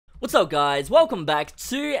What's up guys, welcome back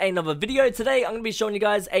to another video. Today I'm going to be showing you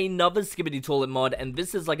guys another Skibidi Toilet mod, and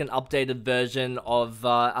this is like an updated version of,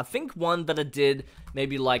 I think one that I did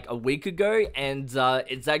maybe like a week ago, and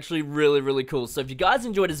it's actually really cool. So if you guys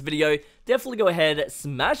enjoyed this video, definitely go ahead,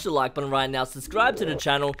 smash the like button right now, subscribe to the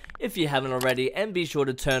channel if you haven't already, and be sure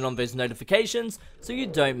to turn on those notifications so you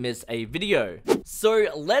don't miss a video. So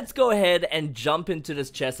let's go ahead and jump into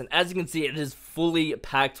this chest, and as you can see, it is fully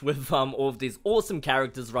packed with all of these awesome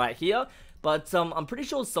characters right here. But I'm pretty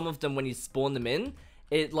sure some of them, when you spawn them in,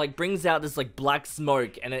 it like brings out this like black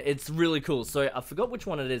smoke, and it's really cool. So I forgot which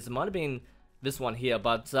one it is. It might have been this one here,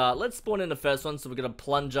 but let's spawn in the first one. So we're gonna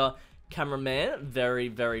plunger cameraman.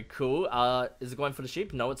 Very cool. Is it going for the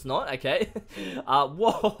sheep? No, it's not. Okay.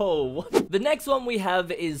 Whoa. The next one we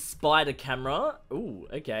have is spider camera. Ooh,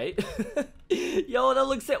 okay. Yo, that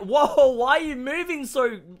looks it. Whoa, why are you moving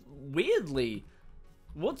so weirdly?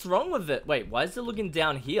 What's wrong with it? Wait, why is it looking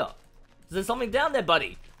down here? Is there something down there,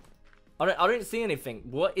 buddy? I don't see anything.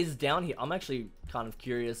 What is down here? I'm actually kind of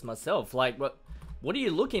curious myself. Like, what are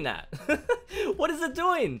you looking at? What is it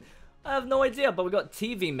doing? I have no idea, but we got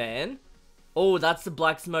TV Man. Oh, that's the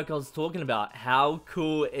black smoke I was talking about. How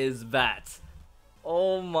cool is that?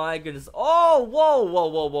 Oh my goodness. Oh,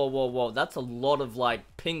 whoa. That's a lot of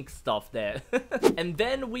like pink stuff there. And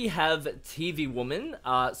then we have TV Woman.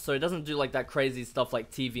 So it doesn't do like that crazy stuff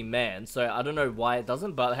like TV Man. So I don't know why it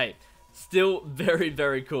doesn't, but hey, still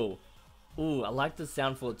very cool. Ooh, I like the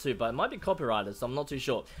sound for it too, but it might be copyrighted, so I'm not too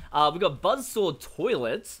sure. We got Buzzsaw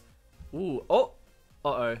Toilet. Ooh, oh,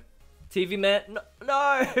 uh-oh. TV Man,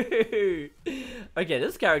 no. Okay,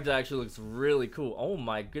 this character actually looks really cool. Oh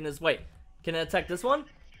my goodness, wait. Can it attack this one?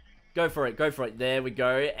 Go for it. There we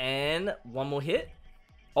go. And one more hit.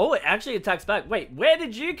 Oh, it actually attacks back. Wait, where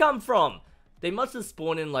did you come from? They must have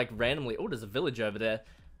spawned in like randomly. Oh, there's a village over there.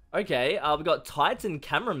 Okay, we got Titan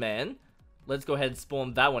Cameraman. Let's go ahead and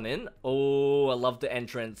spawn that one in. Oh, I love the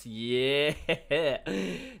entrance. Yeah.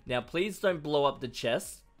 Now, please don't blow up the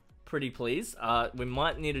chest. Pretty please. We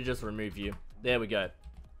might need to just remove you. There we go.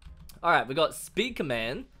 Alright, we got Speaker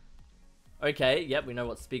Man. Okay, yep, we know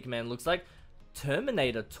what Speaker Man looks like.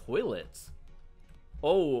 Terminator Toilets.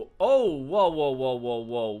 Oh,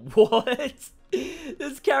 whoa. What?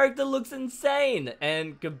 This character looks insane.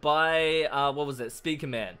 And goodbye, what was it? Speaker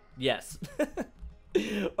Man. Yes.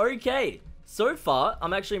 Okay, so far,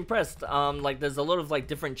 I'm actually impressed. Like, there's a lot of, like,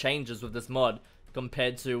 different changes with this mod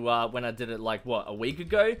compared to, when I did it, like, what, a week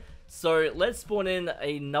ago? So, let's spawn in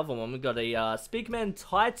another one. We got a, Speaker Man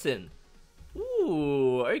Titan.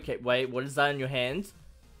 Ooh, okay, wait, what is that in your hand?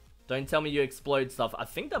 Don't tell me you explode stuff. I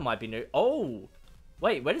think that might be new. Oh,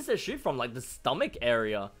 wait, where does it shoot from? Like the stomach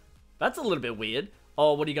area. That's a little bit weird.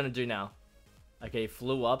 Oh, what are you gonna do now? Okay, he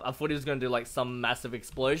flew up. I thought he was gonna do like some massive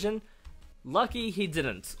explosion. Lucky he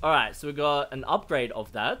didn't. Alright, so we got an upgrade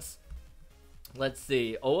of that. Let's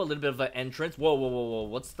see. Oh, a little bit of an entrance. Whoa,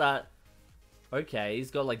 what's that? Okay,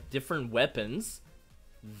 he's got like different weapons.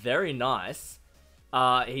 Very nice.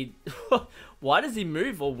 Why does he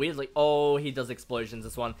move all weirdly? Oh, he does explosions,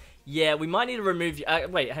 this one. Yeah, we might need to remove you.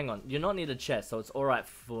 Wait, hang on. You're not near the chest, so it's alright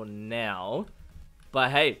for now.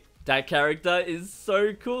 But hey, that character is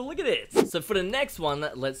so cool. Look at it. So for the next one,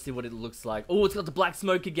 let's see what it looks like. Oh, it's got the black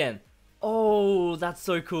smoke again. Oh, that's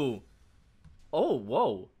so cool. Oh,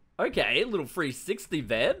 whoa. Okay, a little 360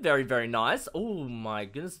 there. Very nice. Oh my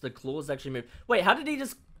goodness, the claws actually move. Wait, how did he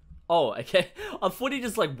just... Oh, okay. I thought he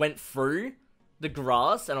just like went through the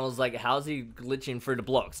grass, and I was like, how's he glitching through the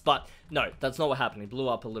blocks? But no, that's not what happened. He blew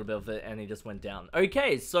up a little bit of it and he just went down.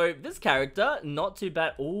 Okay, so this character, not too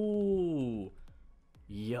bad. Ooh,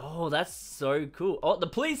 yo, that's so cool. Oh, the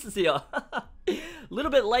police is here. A little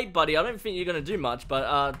bit late, buddy. I don't think you're gonna do much,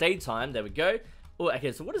 but daytime. There we go. Oh,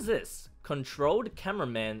 okay, so what is this? Controlled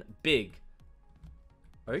cameraman big.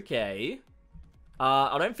 Okay,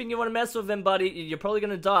 I don't think you want to mess with him, buddy. You're probably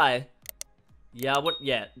gonna die. Yeah,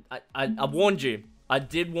 yeah, I warned you. I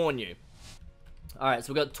did warn you. Alright,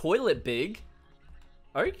 so we got Toilet Big.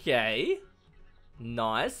 Okay.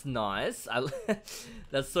 Nice.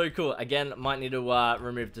 That's so cool. Again, might need to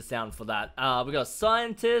remove the sound for that. We got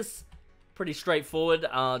Scientist. Pretty straightforward.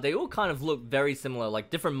 They all kind of look very similar. Like,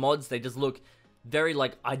 different mods, they just look very,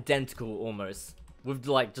 like, identical almost. With,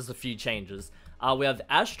 like, just a few changes. We have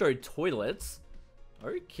Astro Toilets.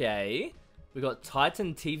 Okay. We got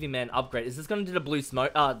Titan TV Man upgrade. Is this gonna do the blue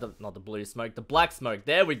smoke? Not the blue smoke, the black smoke.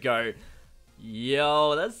 There we go.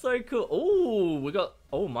 Yo, that's so cool. Oh, we got...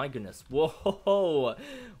 Oh my goodness. Whoa.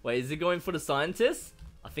 Wait, is he going for the scientist?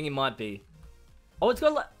 I think it might be. Oh, it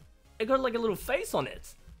got like a little face on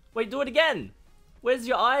it. Wait, do it again. Where's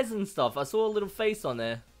your eyes and stuff? I saw a little face on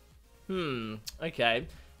there. Okay.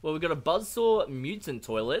 Well, we got a buzzsaw mutant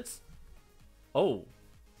toilets. Oh.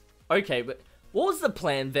 Okay, but what was the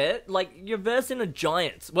plan there? Like, you're versing a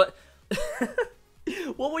giant. What?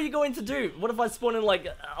 What were you going to do? What if I spawn in, like,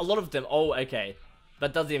 a lot of them? Oh, okay.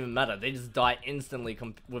 That doesn't even matter. They just die instantly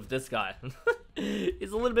with this guy.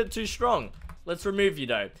 He's a little bit too strong. Let's remove you,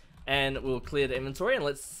 though. And we'll clear the inventory, and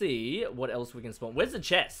let's see what else we can spawn. Where's the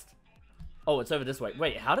chest? Oh, it's over this way.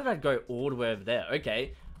 Wait, how did I go all the way over there?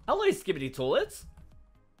 Okay. Hello, Skibidi Toilets.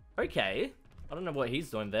 Okay. I don't know what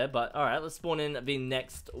he's doing there, but alright, let's spawn in the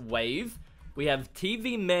next wave. We have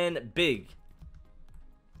TV Man Big.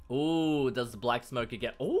 Ooh, does the black smoker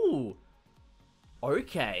get... Ooh.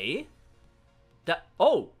 Okay. That...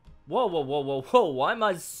 Oh. Whoa, whoa, whoa, whoa, whoa. Why am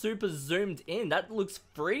I super zoomed in? That looks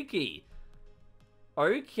freaky.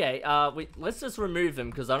 Okay, let's just remove him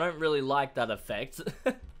because I don't really like that effect.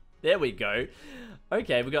 There we go.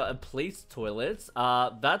 Okay, we got a police toilet.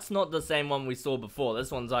 That's not the same one we saw before. This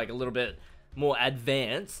one's like a little bit more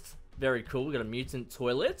advanced. Very cool. We got a mutant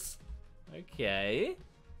toilet. Okay.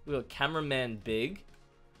 We got cameraman Big.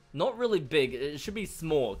 Not really big. It should be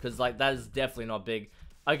small because like that is definitely not big.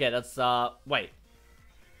 Okay, that's wait.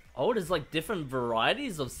 Oh, there's like different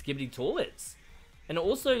varieties of Skibidi toilets. And it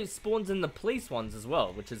also spawns in the police ones as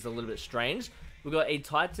well, which is a little bit strange. We've got a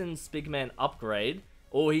Titan Speakerman upgrade.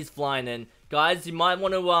 Oh, he's flying in. Guys, you might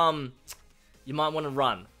want to run.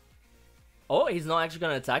 Oh, he's not actually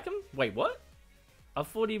going to attack him? Wait, what? I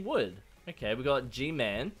thought he would. Okay, we got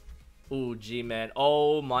G-Man. Oh, G-Man.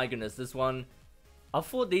 Oh my goodness, this one. I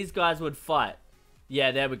thought these guys would fight.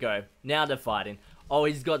 Yeah, there we go. Now they're fighting. Oh,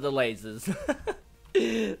 he's got the lasers.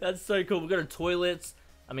 That's so cool. We've got a toilet.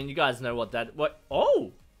 I mean, you guys know what that... What?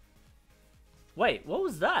 Oh! Wait, what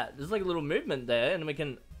was that? There's like a little movement there, and we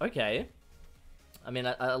can... Okay. I mean,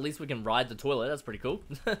 at least we can ride the toilet. That's pretty cool.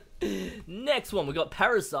 Next one, we got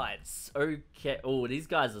parasites. Okay. Oh, these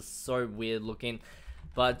guys are so weird looking.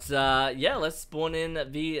 But, yeah, let's spawn in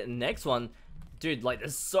the next one. Dude, like,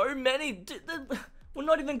 there's so many. Dude, we're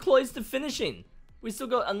not even close to finishing. We still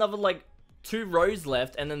got another, like, 2 rows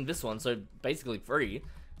left, and then this one. So, basically 3.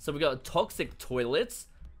 So, we got toxic toilets.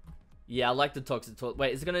 Yeah, I like the toxic toilet.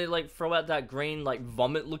 Wait, is it gonna, like, throw out that green, like,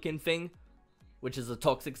 vomit-looking thing? Which is the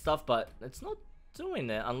toxic stuff, but it's not doing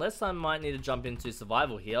it. Unless I might need to jump into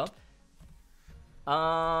survival here.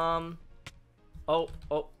 Oh.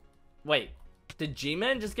 Wait. Did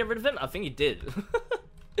G-Man just get rid of him? I think he did.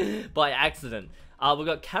 By accident. We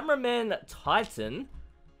got Cameraman Titan.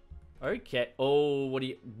 Okay. Oh, what do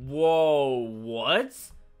you... Whoa, what?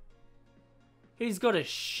 He's got a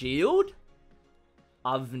shield?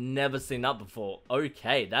 I've never seen that before.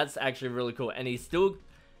 Okay, that's actually really cool. And he's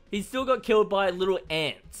still got killed by little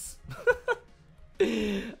ants.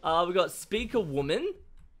 We got Speaker Woman.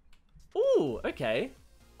 Ooh, okay.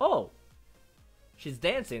 Oh. She's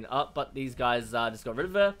dancing. But these guys just got rid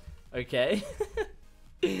of her. Okay.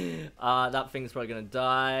 That thing's probably gonna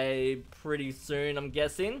die pretty soon, I'm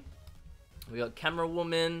guessing. We got Camera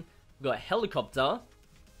Woman. We got Helicopter.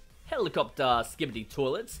 Helicopter Skibidi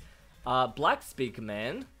Toilets. Black Speaker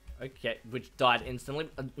Man. Okay, which died instantly.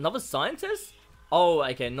 Another scientist? Oh,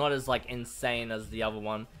 okay, not as, like, insane as the other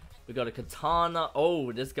one. We got a Katana.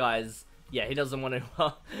 Oh, this guy's... Yeah, he doesn't want to...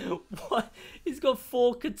 What? He's got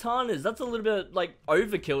 4 katanas. That's a little bit, like,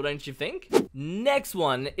 overkill, don't you think? Next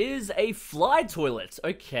one is a fly toilet.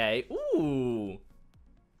 Okay. Ooh.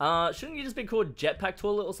 Shouldn't you just be called Jetpack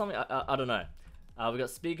Toilet or something? I don't know. We got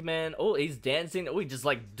Speakerman. Oh, he's dancing. Oh, he just,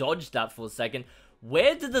 like, dodged that for a second.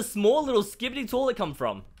 Where did the small little Skibidi Toilet come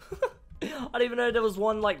from? I didn't even know there was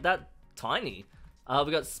one, like, that tiny.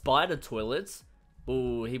 We got Spider Toilets.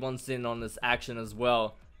 Ooh, he wants in on this action as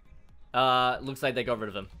well. Looks like they got rid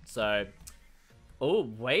of him. So, oh,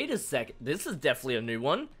 wait a second. This is definitely a new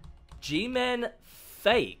one. G-Man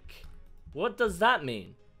Fake. What does that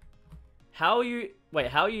mean? How are you... Wait,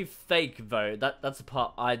 how are you fake, though? That's the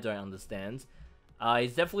part I don't understand.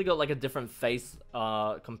 He's definitely got, like, a different face,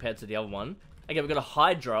 compared to the other one. Okay, we've got a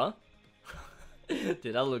Hydra. Dude,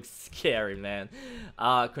 that looks scary, man.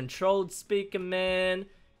 Controlled Speaker Man.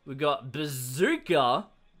 We got Bazooka.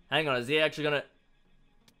 Hang on, is he actually gonna...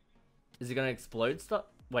 Is he gonna explode stuff?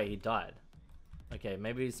 Wait, he died. Okay,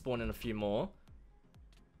 maybe he's spawning a few more.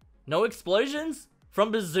 No explosions?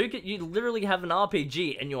 From Bazooka? You literally have an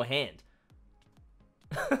RPG in your hand.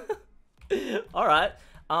 Alright.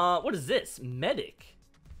 What is this? Medic.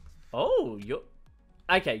 Oh, you're...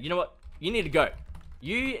 Okay, you know what? You need to go.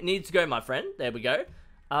 You need to go, my friend. There we go.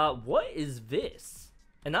 What is this?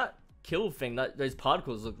 And that kill thing, those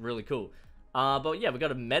particles look really cool. But yeah, we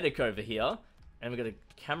got a medic over here. And we got a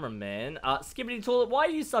cameraman. Skibidi Toilet, why are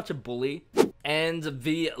you such a bully? And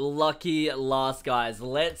the lucky last, guys.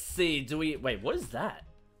 Let's see. Wait, what is that?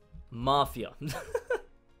 Mafia.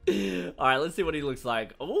 Alright, let's see what he looks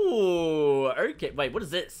like. Ooh, okay. Wait, what is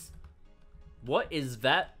this? What is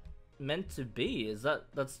that meant to be?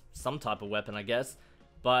 That's some type of weapon, I guess.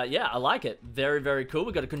 But yeah, I like it. Very, very cool.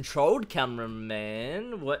 We got a controlled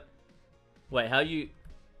cameraman. What? Wait, how you...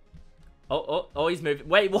 Oh, he's moving.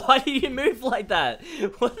 Wait, why do you move like that?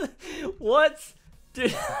 What?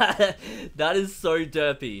 Dude, that is so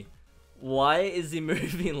derpy. Why is he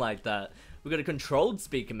moving like that? We got a controlled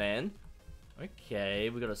speaker, man. Okay,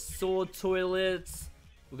 we got a saw toilet.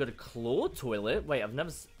 We got a claw toilet. Wait, I've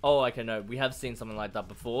never... Oh, okay, no. We have seen something like that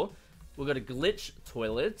before. We got a glitch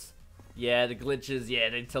toilet. Yeah, the glitches. Yeah,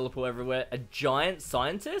 they teleport everywhere. A giant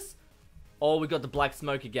scientist. Oh, we got the black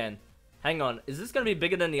smoke again. Hang on. Is this going to be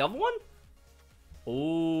bigger than the other one?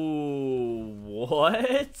 Ooh,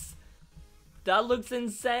 what? That looks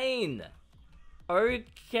insane.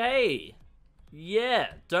 Okay. Yeah,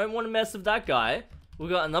 don't want to mess with that guy. We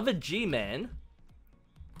got another G-Man.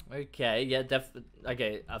 Okay, yeah,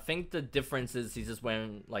 okay, I think the difference is he's just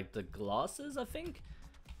wearing, like, the glasses, I think.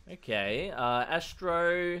 Okay,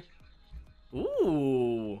 Astro.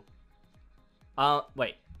 Ooh.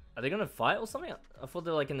 Wait. Are they gonna fight or something? I thought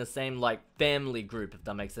they're, like, in the same, like, family group, if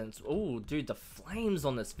that makes sense. Ooh, dude, the flames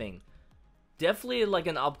on this thing. Definitely, like,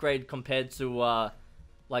 an upgrade compared to,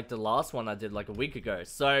 like, the last one I did, like, a week ago.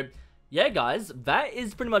 So... yeah, guys, that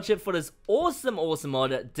is pretty much it for this awesome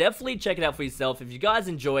mod. Definitely check it out for yourself. If you guys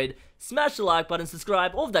enjoyed, smash the like button,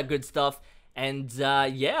 subscribe, all of that good stuff. And,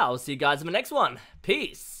 yeah, I'll see you guys in the next one.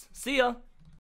 Peace. See ya.